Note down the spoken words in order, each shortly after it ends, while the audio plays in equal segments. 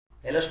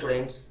Hello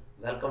students,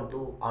 welcome to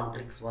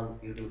OnTricks1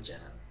 YouTube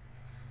channel.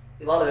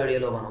 ఇవాళ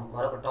వీడియోలో మనం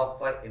మరొక top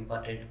 5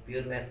 important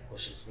pure maths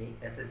questions ని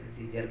SSC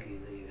CGL కి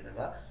యూజ్ అయ్యే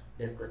విధంగా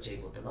డిస్కస్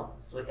చేయబోతున్నాం.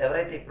 సో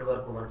ఎవరైతే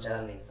ఇప్పటివరకు మన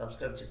ఛానల్ ని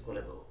సబ్స్క్రైబ్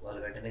చేసుకోలేదో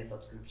వాళ్ళు వెంటనే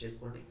సబ్స్క్రైబ్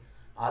చేసుకోండి.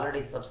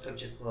 ఆల్రెడీ సబ్స్క్రైబ్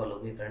చేసుకున్న వాళ్ళు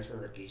మీ ఫ్రెండ్స్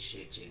అందరికీ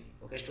షేర్ చేయండి.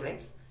 ఓకే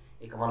స్టూడెంట్స్,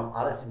 ఇక మనం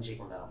ఆలస్యం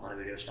చేయకుండా మన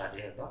వీడియో స్టార్ట్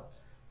చేద్దాం.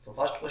 సో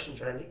ఫస్ట్ క్వశ్చన్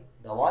చూడండి.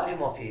 The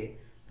volume of A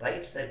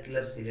right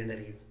circular cylinder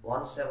is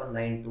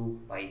 1792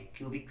 by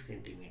cubic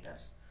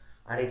centimeters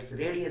and its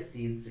radius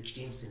is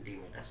 16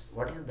 centimeters.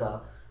 What is the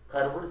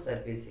curved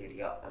surface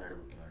area అని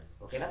అడుగుతున్నాడు.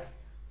 ఓకేనా?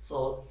 సో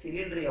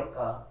సిలిండర్ యొక్క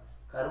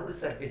కర్వ్డ్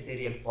సర్ఫేస్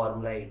ఏరియా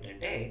ఫార్ములా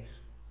ఏంటంటే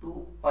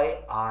 2πRh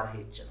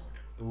అనమాట.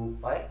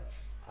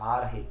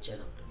 2πRh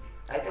అని ఉంటుంది.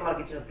 అయితే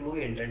మనకి ఇచ్చిన క్లూ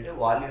ఏంటంటే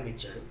వాల్యూమ్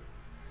ఇచ్చాడు.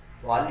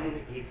 వాల్యూమ్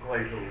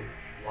ఈక్వల్ టు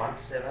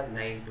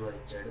 1792 అని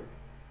ఇచ్చాడు.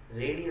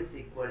 రేడియస్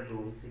ఈక్వల్ టు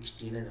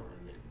 16 అని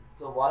ఇవ్వడం జరిగింది.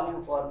 సో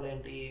వాల్యూమ్ ఫార్ములా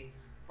ఏంటి?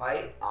 πr²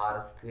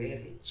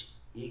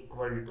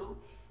 equal to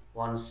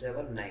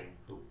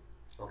 1792.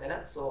 ఓకేనా?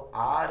 సో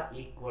ఆర్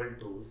ఈక్వల్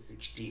టు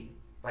 16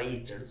 పై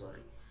ఇచ్చాడు.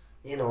 సారీ,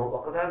 నేను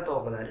ఒకదానితో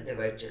ఒకదాన్ని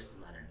డివైడ్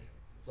చేస్తున్నానండి.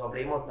 సో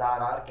అప్పుడు ఏమవుతుంది?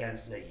 ఆర్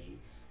క్యాన్సిల్ అయ్యి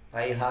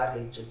πrh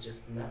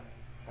వచ్చేస్తుందా?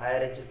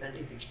 πrh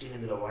అంటే 16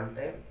 ఇందులో 1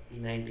 టైం, ఈ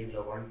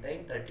 19లో 1 టైం,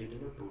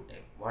 32లో 2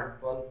 టైం,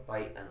 112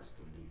 π అని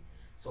వస్తుంది.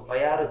 సో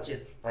πrh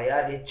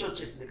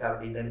వచ్చేసింది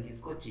కాబట్టి దాన్ని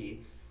తీసుకొచ్చి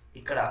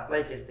ఇక్కడ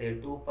అప్లై చేస్తే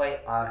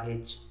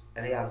 2πRh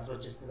అనే ఆన్సర్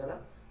వచ్చేస్తుంది కదా.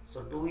 సో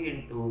 2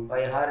 ఇంటూ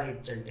πRh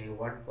అంటే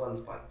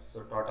 112π. సో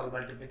టోటల్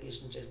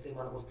మల్టిప్లికేషన్ చేస్తే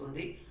మనకు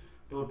వస్తుంది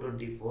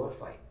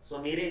 224π. సో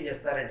మీరేం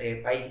చేస్తారంటే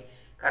పై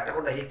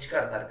కట్టకుండా హెచ్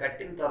కడతారు.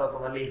 కట్టిన తర్వాత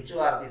మళ్ళీ హెచ్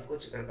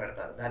తీసుకొచ్చి ఇక్కడ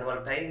పెడతారు. దానివల్ల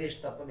టైం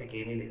వేస్ట్ తప్ప మీకు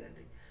ఏమీ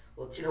లేదండి.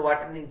 వచ్చిన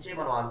వాటి నుంచే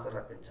మనం answer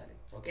రప్పించాలి.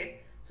 Okay,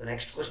 so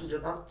next question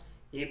చూద్దాం.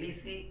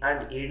 ABC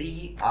and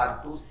ADE are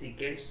two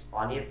secants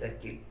on a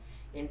circle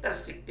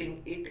intersecting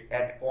it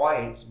at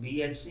points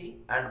B and C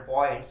and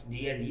points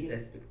D and E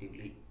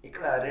respectively.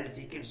 ఇక్కడ రెండు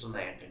సీకెంట్స్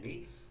ఉన్నాయంటండి.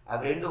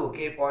 అవి రెండు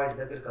ఒకే పాయింట్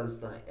దగ్గర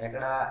కలుస్తున్నాయి.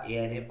 ఎక్కడ? ఏ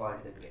అనే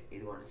పాయింట్ దగ్గరే.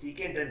 ఇదిగోండి,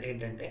 సీకెంట్ అంటే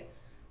ఏంటంటే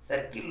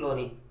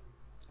సర్కిల్లోని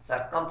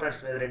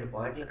సర్కంఫరెన్స్ మీద రెండు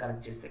పాయింట్లు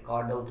కనెక్ట్ చేస్తే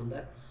కార్డ్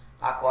అవుతుందా?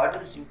 ఆ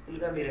కార్డుని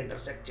సింపుల్గా మీరు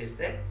ఇంటర్సెక్ట్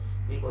చేస్తే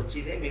మీకు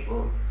వచ్చేదే మీకు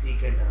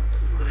సీకెంట్ అనమాట.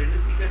 ఇప్పుడు రెండు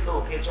సీకెంట్లు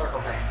ఒకే చోట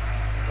ఉన్నాయి.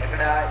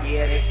 ఎక్కడ? ఏ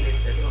అనే ప్లేస్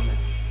దగ్గర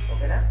ఉన్నాయి.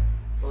 ఓకేనా?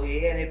 సో ఏ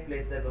అనే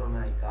ప్లేస్ దగ్గర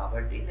ఉన్నాయి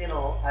కాబట్టి నేను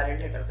ఆ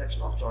రెండు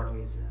ఇంటర్సెక్షన్ ఒక చోట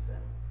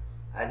వేసేసాను.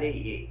 అదే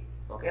ఏ.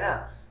 ఓకేనా?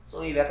 సో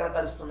ఇవి ఎక్కడ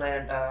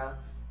కలుస్తున్నాయంట?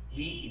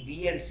 బి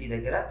అండ్ సి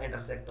దగ్గర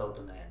ఇంటర్సెక్ట్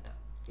అవుతున్నాయంట.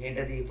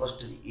 ఏంటది?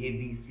 ఫస్ట్ది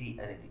ఏబిసి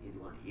అనేది.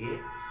 ఇదిగోండి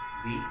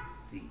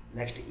ఏబిసి.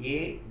 Next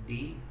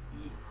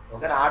ADE.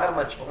 ఓకేనా? ఆర్డర్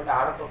మర్చిపోకుండా,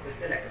 ఆర్డర్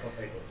తప్పిస్తే లెక్క తప్పు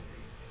అయిపోతుంది.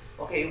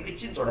 ఓకే, ఇప్పుడు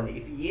ఇచ్చింది చూడండి.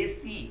 If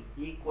AC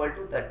equal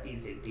to 30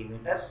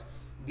 centimetres,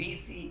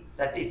 BC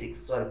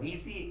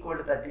 36 equal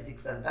to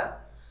 36 అంట.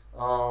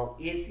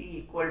 AC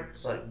equal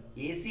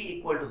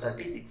to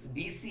 36,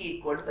 BC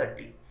equal to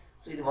 30.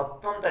 So ఇది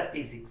మొత్తం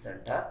 36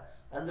 అంట.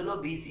 అందులో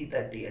బీసీ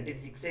 30 అంటే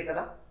ఇది 6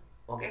 కదా.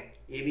 ఓకే,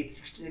 ఏబీ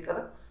 60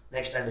 కదా.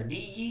 నెక్స్ట్ అంటే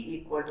DE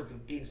equal to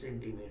 15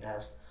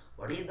 centimetres.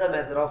 What is the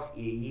measure of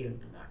AE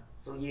అంటున్నాడు.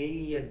 సో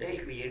ఏఈ అంటే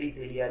ఇక్కడ ఏడీ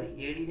తెలియాలి.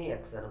 ఏడీని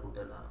ఎక్స్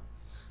అనుకుంటున్నాను.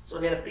 సో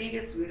నేను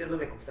ప్రీవియస్ వీడియోలో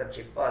మీకు ఒకసారి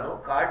చెప్పాను,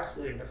 కార్డ్స్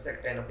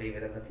ఇంటర్సెక్ట్ అయినప్పుడు ఏ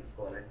విధంగా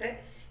తీసుకోవాలంటే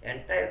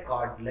entire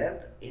card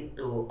length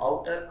into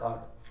outer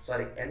card,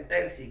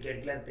 entire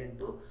secant length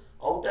into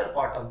outer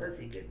part of the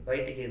secant.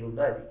 బయటికి ఏది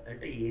ఉందో అది.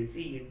 అంటే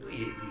ఏసీ ఇంటూ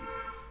ఏబీ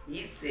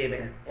ఈ same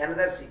as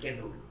another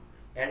secant rule,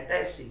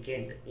 entire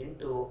secant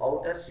into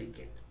outer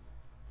secant.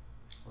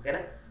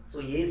 ఓకేనా? సో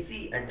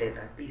ఏసీ అంటే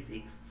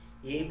 36,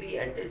 ఏబీ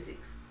అంటే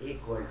 6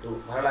 equal to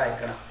మరలా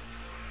ఇక్కడ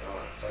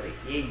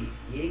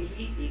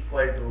AE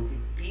equal to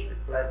 15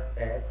 plus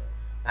X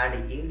and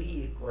AD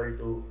equal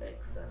to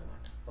X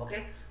అనమాట. ఓకే,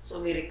 సో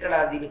మీరు ఇక్కడ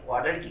దీన్ని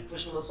క్వాడ్రాటిక్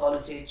ఈక్వేషన్లో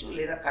సాల్వ్ చేయొచ్చు,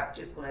 లేదా కట్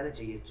చేసుకుని అయినా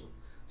చేయొచ్చు.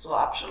 సో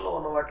ఆప్షన్లో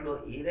ఉన్న వాటిలో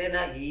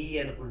ఏదైనా ఏఈ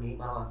అనుకుని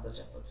మనం ఆన్సర్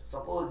చెప్పొచ్చు.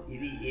 సపోజ్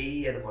ఇది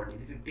ఏఈ అనుకోండి,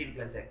 ఇది 15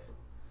 ప్లస్ ఎక్స్.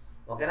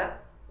 ఓకేనా?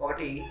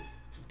 ఒకటి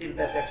 15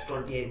 ప్లస్ ఎక్స్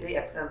 20 అయితే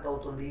ఎక్స్ ఎంత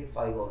అవుతుంది?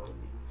 5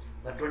 అవుతుంది.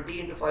 మరి 20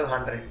 ఇంటూ 5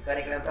 100. కానీ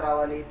ఇక్కడ ఎంత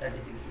రావాలి?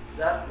 36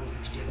 6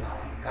 216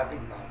 రావాలి. కాబట్టి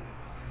ఇది కాదు.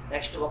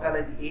 నెక్స్ట్ ఒకవేళ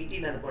ఇది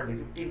 18 అనుకోండి,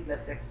 15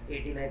 ప్లస్ ఎక్స్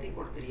 18 అయితే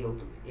ఇప్పుడు 3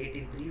 అవుతుంది.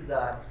 18 3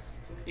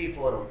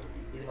 54 అవుతుంది.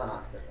 ఇది మన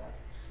ఆన్సర్ కాదు.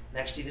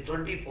 నెక్స్ట్ ఇది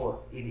 24,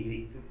 ఇది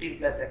 15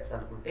 ప్లస్ ఎక్స్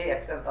అనుకుంటే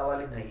ఎక్స్ ఎంత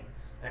అవ్వాలి? 9.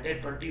 అంటే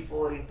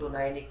 24 ఇంటూ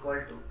 9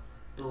 ఈక్వల్ టు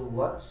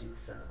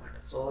 216 అనమాట.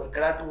 సో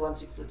ఇక్కడ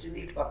 216 వచ్చింది,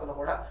 ఇటు పక్కన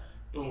కూడా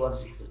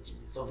 216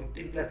 వచ్చింది. సో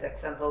 15 ప్లస్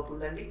ఎక్స్ ఎంత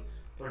అవుతుందండి?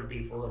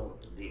 24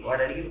 అవుతుంది.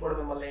 వాడు అడిగింది కూడా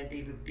మిమ్మల్ని ఏంటి?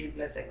 15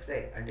 ప్లస్ ఎక్సే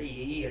అంటే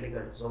ఏఈ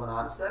అడిగాడు. సో మన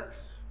ఆన్సర్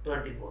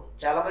 24.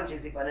 చాలా మంది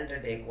చేసే పని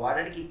ఏంటంటే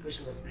క్వాడ్రాటిక్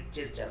ఈక్వేషన్గా స్ప్లిట్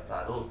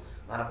చేస్తారు.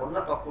 మనకున్న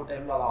తక్కువ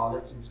టైంలో అలా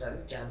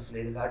ఆలోచించడానికి ఛాన్స్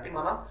లేదు కాబట్టి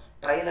మనం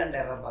ట్రయల్ అండ్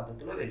ఎర్రర్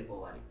పద్ధతిలో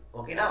వెళ్ళిపోవాలి.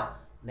 ఓకేనా?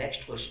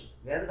 Next question.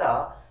 When the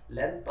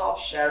length of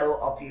shadow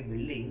of A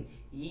building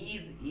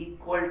is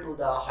equal to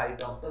the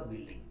height of the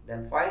building,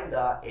 then find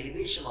the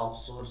elevation of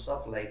swords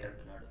of light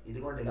అంటున్నాడు.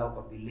 ఇదిగోండి, ఇలా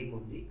ఒక బిల్డింగ్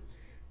ఉంది.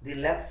 దీని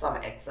లెంత్ సమ్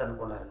ఎక్స్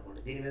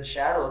అనుకున్నారనుకోండి. దీని మీద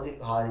షాడో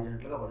దీనికి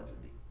హారిజంటల్గా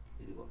పడుతుంది.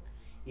 ఇదిగోండి,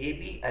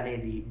 AB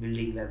అనేది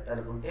బిల్డింగ్ లెంత్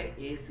అనుకుంటే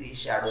AC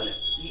షాడో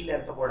లెంత్. ఈ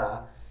లెంత్ కూడా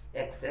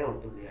ఎక్సే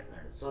ఉంటుంది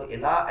అన్నాడు. సో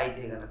ఇలా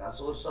అయితే కనుక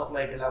సోర్స్ ఆఫ్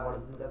లైట్ ఇలా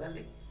పడుతుంది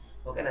కదండి,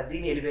 ఓకేనా.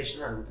 దీని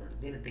ఎలివేషన్ అడుగుతున్నాడు.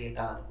 దీని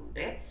థీటా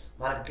అనుకుంటే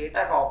మనకు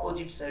థీటాకి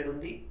ఆపోజిట్ సైడ్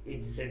ఉంది,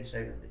 ఎడ్జసెంట్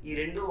సైడ్ ఉంది. ఈ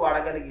రెండు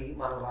వాడగలిగి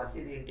మనం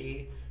రాసేది ఏంటి,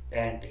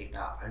 tan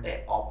థీటా అంటే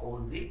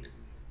opposite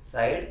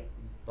side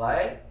by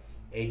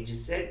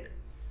adjacent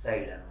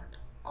side అనమాట.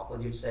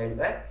 Opposite side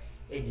by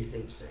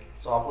adjacent side.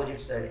 So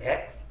opposite side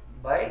x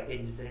by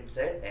adjacent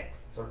side x.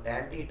 So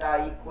tan theta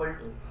equal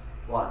to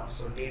 1.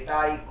 So theta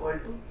equal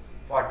to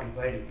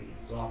 45 degrees.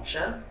 So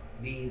option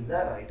B is the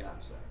right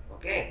answer.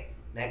 Okay.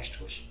 Next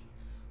question.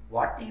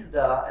 What is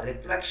the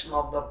reflection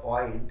of the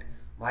point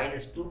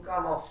minus 2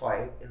 comma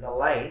 5 in the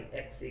line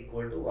x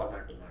equal to 1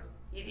 అంటున్నాడు.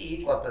 ఇది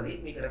కొత్తది,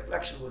 మీకు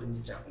reflection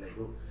గురించి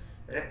చెప్పలేదు.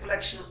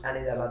 Reflection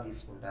అనేది ఎలా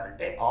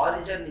తీసుకుంటారంటే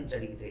origin నుంచి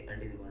అడిగితే,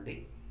 అంటే ఇదిగోండి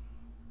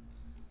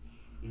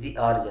ఇది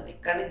ఆరిజిన్,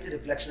 ఇక్కడ నుంచి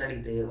రిఫ్లెక్షన్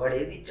అడిగితే వాడు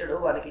ఏది ఇచ్చాడో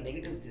వాళ్ళకి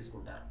నెగిటివ్స్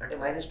తీసుకుంటారు. అంటే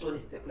 -2 అని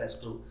ఇస్తే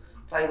 +2,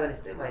 5 అని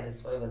ఇస్తే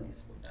 -5 అని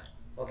తీసుకుంటారు.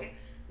 ఓకే.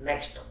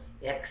 నెక్స్ట్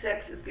x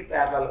యాక్సిస్కి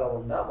ప్యారలల్గా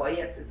ఉందా, y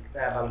యాక్సిస్కి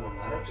ప్యారలల్గా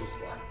ఉందా అని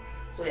చూసుకోవాలి.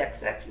 సో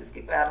x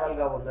యాక్సిస్కి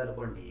ప్యారలల్గా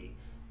ఉందనుకోండి,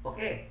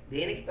 ఓకే,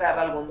 దేనికి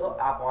ప్యారలల్గా ఉందో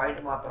ఆ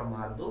పాయింట్ మాత్రం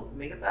మారదు,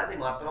 మిగతాది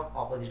మాత్రం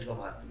ఆపోజిట్గా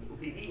మారుతుంది.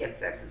 ఇది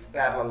x యాక్సిస్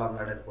ప్యారలల్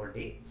అన్నాడు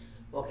అనుకోండి,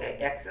 ఓకే,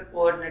 x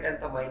కోఆర్డినేట్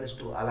ఎంత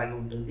 -2 అలాగే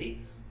ఉంటుంది,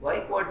 y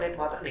కోఆర్డినేట్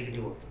మాత్రం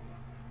నెగిటివ్ అవుతుంది.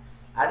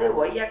 అదే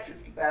y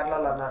యాక్సిస్కి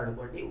ప్యారలల్ అన్నారు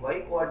అనుకోండి, y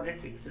coordinate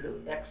fixed,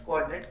 x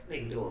coordinate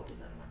negative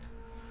అవుతుంది అనమాట.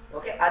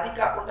 ఓకే. అది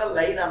కాకుండా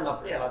లైన్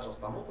అన్నప్పుడు ఎలా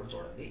చూస్తామో ఇప్పుడు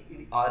చూడండి.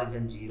 ఇది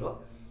ఆరిజిన్ 0,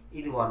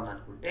 ఇది 1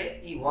 అనుకుంటే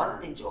ఈ 1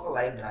 నుంచి ఒక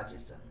లైన్ డ్రా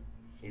చేశాను.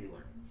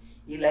 ఇదిగోండి,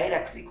 ఈ లైన్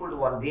x ఈక్వల్ టు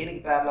 1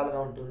 దేనికి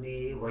ప్యారలల్గా ఉంటుంది,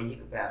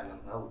 yకి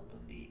ప్యారలల్గా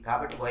ఉంటుంది.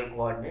 కాబట్టి y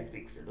కోఆర్డినేట్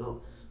ఫిక్స్డ్.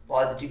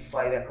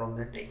 +5 ఎక్కడ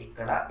ఉందంటే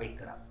ఇక్కడ,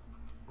 ఇక్కడ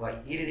y.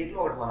 ఈ రెండింటిలో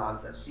ఒకటి మన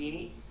ఆన్సర్,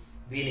 సిని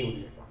బీని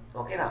వదిలేసాం.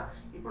 ఓకేనా.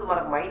 ఇప్పుడు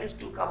మనకు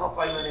 -2,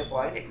 5 అనే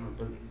పాయింట్ ఇక్కడ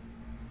ఉంటుంది.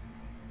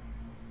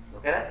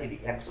 ఓకేనా. ఇది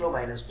xలో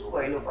 -2,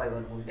 yలో 5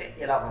 అనుకుంటే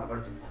ఎలా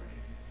కనబడుతుంది మనకి.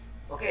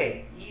 ఓకే.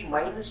 ఈ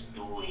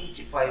 -2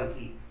 నుంచి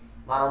 5కి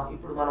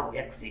మనం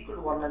x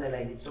ఈక్వల్ 1 అనే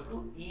లైన్ ఇచ్చినప్పుడు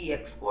ఈ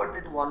x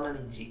కోఆర్డినేట్ 1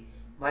 నుంచి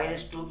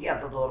 -2కి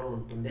ఎంత దూరం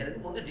ఉంటుంది అనేది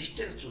ముందు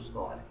డిస్టెన్స్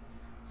చూసుకోవాలి.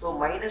 సో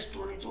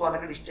 -2 నుంచి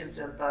 1కి డిస్టెన్స్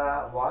ఎంత,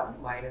 1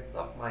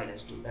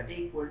 -2 that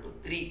equal to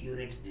 3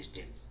 units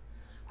distance.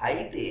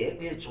 అయితే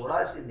మీరు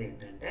చూడాల్సింది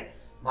ఏంటంటే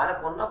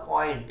మనకున్న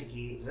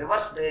పాయింట్కి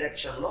రివర్స్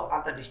డైరెక్షన్లో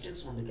అంత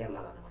డిస్టెన్స్ ముందుకు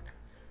వెళ్ళాలన్నమాట.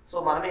 సో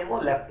మనమేమో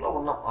లెఫ్ట్లో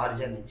ఉన్నాం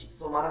ఆరిజిన్ నుంచి.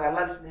 సో మనం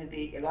వెళ్ళాల్సింది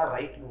ఏంటి, ఇలా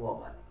రైట్ మూవ్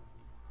అవ్వాలి.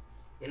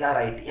 ఇలా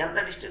రైట్ ఎంత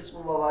డిస్టెన్స్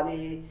మూవ్ అవ్వాలి,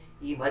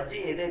 ఈ మధ్య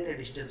ఏదైతే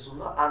డిస్టెన్స్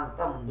ఉందో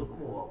అంత ముందుకు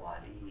మూవ్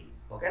అవ్వాలి.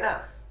 ఓకేనా.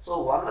 సో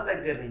 1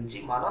 దగ్గర నుంచి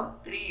మనం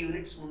 3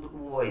 యూనిట్స్ ముందుకు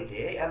మూవ్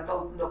అయితే ఎంత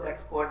అవుతుందో అప్పుడు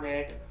x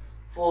కోఆర్డినేట్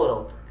 4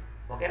 అవుతుంది.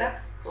 ఓకేనా.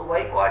 సో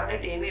y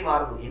కోఆర్డినేట్ ఏమీ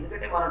మారదు,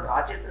 ఎందుకంటే మనం డ్రా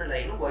చేసిన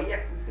లైన్ y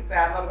యాక్సిస్కి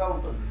ప్యారలల్గా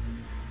ఉంటుంది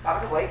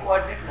కాబట్టి y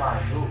కోఆర్డినేట్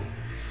మారదు.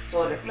 So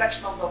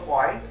reflection of the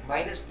point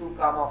 -2,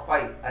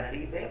 5 అని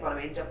అడిగితే మనం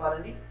ఏం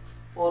చెప్పాలండి,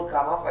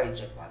 4, 5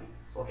 చెప్పాలి.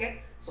 ఓకే.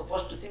 సో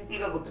ఫస్ట్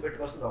సింపుల్గా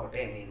గుర్తుపెట్టుకోవాల్సింది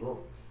ఒకటే, మీరు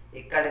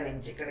ఇక్కడి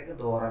నుంచి ఇక్కడికి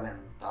దూరం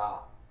ఎంత,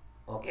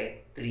 ఓకే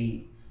 3,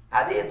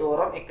 అదే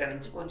దూరం ఇక్కడి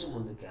నుంచి కొంచెం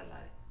ముందుకు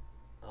వెళ్ళాలి.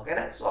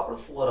 ఓకేనా. సో అప్పుడు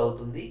 4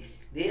 అవుతుంది,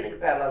 దేనికి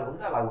ప్యారలల్గా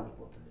ఉందో అలా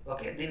ఉండిపోతుంది.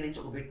 ఓకే. దీని నుంచి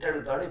ఒక బిట్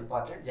అడుగుతాడు,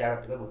 ఇంపార్టెంట్,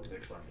 జాగ్రత్తగా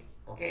గుర్తుపెట్టుకోండి.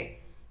 Okay.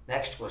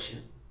 Next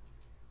question.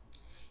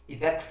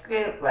 If x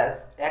square plus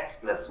x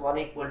plus 1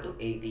 equal to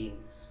 18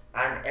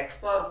 and x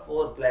power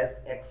 4 plus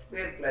x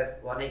square plus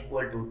 1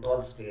 equal to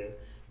 12 square,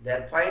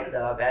 then find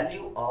the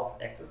value of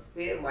x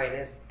square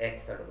minus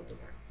x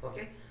అడుగుతున్నాడు.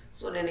 Okay.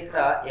 So నేను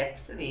ఇక్కడ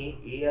xని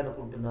a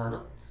అనుకుంటున్నాను,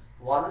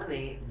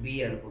 1ని b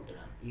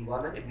అనుకుంటున్నాను, ఈ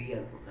 1ని b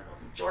అనుకుంటున్నాను.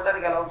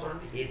 చూడడానికి ఎలా ఉంది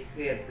చూడండి, a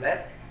square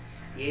plus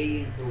a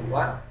into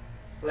 1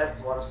 plus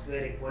 1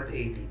 square equal to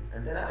 18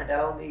 అంతేనా. అంటే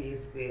ఎలా ఉంది,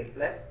 a square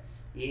plus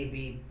ab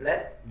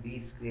plus b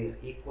square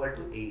equal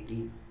to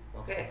 18.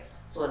 Okay.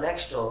 So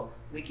next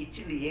మీకు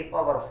ఇచ్చింది a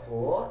పవర్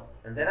 4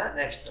 అంతేనా.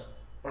 Next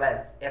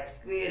plus x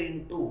square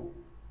into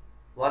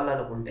 1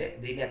 అనుకుంటే,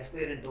 దీన్ని x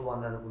స్క్వేర్ ఇంటూ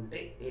 1 అనుకుంటే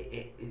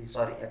ఇది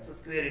sorry x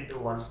square into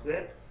 1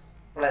 square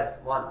plus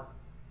 1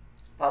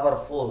 power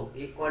 4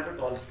 equal to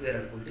 12 square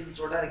అనుకుంటే, ఇది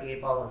చూడడానికి a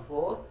power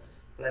 4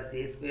 plus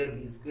a square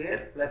b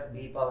square plus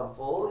b power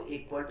 4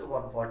 equal to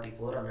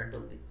 144 అన్నట్టు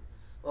ఉంది.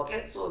 ఓకే.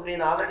 సో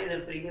నేను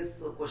ప్రీవియస్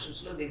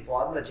క్వశ్చన్స్లో దీని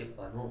ఫార్ములా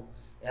చెప్పాను.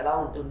 ఎలా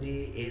ఉంటుంది,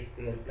 a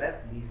square plus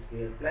b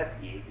square plus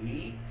ab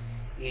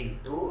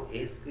into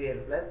a square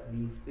plus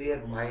b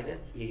square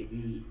minus ab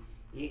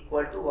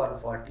equal to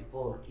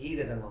 144, ఈ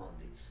విధంగా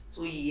ఉంది. సో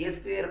ఈ a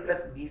square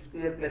plus b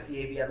square plus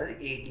ab అన్నది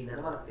 18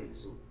 అని మనకు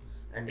తెలుసు.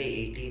 అంటే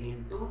 18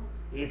 ఇంటూ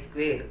a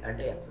స్క్వేర్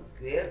అంటే x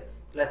square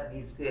plus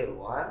b square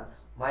 1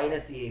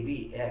 minus ab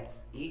x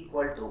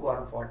equal to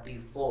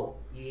 144.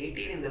 ఈ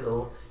 18 ఇందులో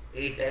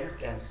 8 టైమ్స్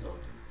క్యాన్సిల్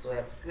అవుతుంది. So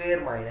x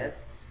square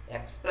minus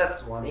x plus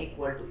 1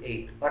 equal to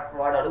 8. But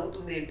వాడు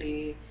అడుగుతుంది ఏంటి,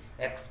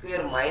 x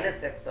స్క్వేర్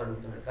మైనస్ x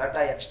అడుగుతున్నాడు. కాబట్టి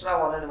ఆ ఎక్స్ట్రా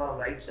 1 అని మనం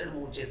రైట్ సైడ్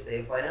మూవ్ చేస్తే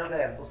ఫైనల్గా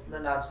ఎంత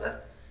వస్తుందండి answer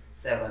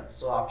 7.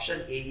 So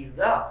option A is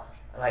the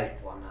right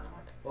one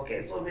అనమాట. ఓకే.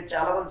 సో మీరు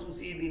చాలా మంది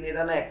చూసి దీని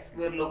ఏదైనా x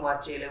స్క్వేర్లో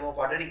మార్చేయలేమో,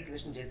 క్వాడ్రాటిక్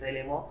ఈక్వేషన్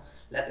చేసేయలేమో,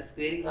 లేకపోతే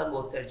స్క్వేరింగ్ ఆన్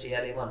బోత్ సైడ్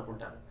చేయాలేమో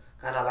అనుకుంటాను.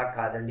 కానీ అలా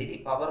కాదండి, ఇది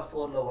పవర్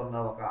 4లో ఉన్న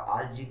ఒక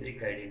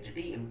ఆల్జీబ్రిక్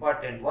ఐడెంటిటీ,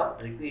 ఇంపార్టెంట్ వన్,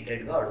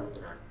 రిపీటెడ్గా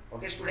అడుగుతున్నాడు.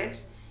 ఓకే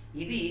స్టూడెంట్స్,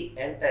 ఇది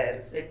entire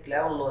set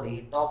 11లోని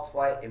top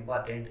 5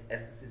 important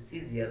SSC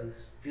CGL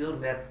pure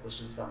maths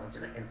questions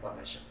సంబంధించిన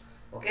ఇన్ఫర్మేషన్.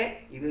 ఓకే,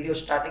 ఈ వీడియో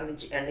స్టార్టింగ్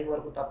నుంచి ఎండింగ్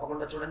వరకు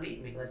తప్పకుండా చూడండి.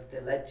 మీకు నచ్చితే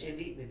లైక్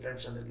చేయండి, మీ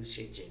ఫ్రెండ్స్ అందరికీ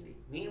షేర్ చేయండి,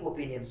 మీ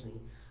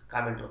ఒపీనియన్స్ని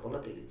కామెంట్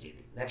రూపంలో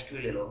తెలియజేయండి. నెక్స్ట్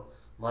వీడియోలో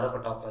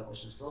మరొక టాప్ 5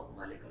 క్వశ్చన్స్తో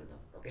మళ్ళీ కలుద్దాం.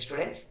 Okay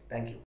students,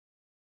 thank you.